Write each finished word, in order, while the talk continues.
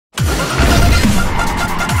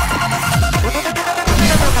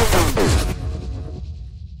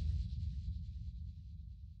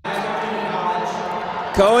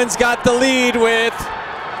Cohen's got the lead with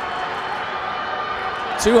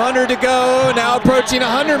 200 to go, now approaching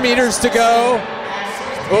 100 meters to go.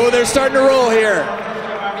 Oh, they're starting to roll here.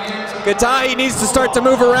 Gitahi needs to start to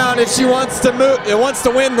move around if she wants to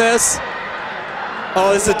win this.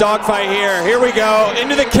 Oh, this is a dogfight here. Here we go.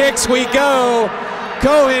 Into the kicks we go.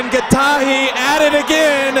 Cohen, Gitahi at it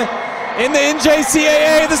again in the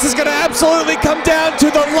NJCAA. This is going to absolutely come down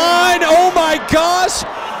to the line. Oh my gosh.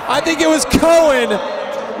 I think it was Cohen.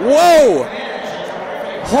 Whoa.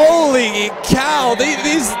 Holy cow.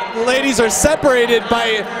 These ladies are separated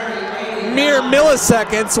by mere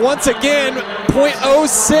milliseconds. Once again,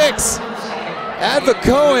 0.06. Adva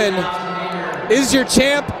Cohen is your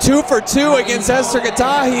champ, 2 for 2 against Esther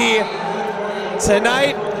Gitahi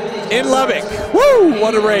tonight in Lubbock. Woo,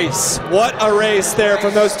 what a race. What a race there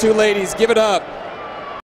from those two ladies. Give it up.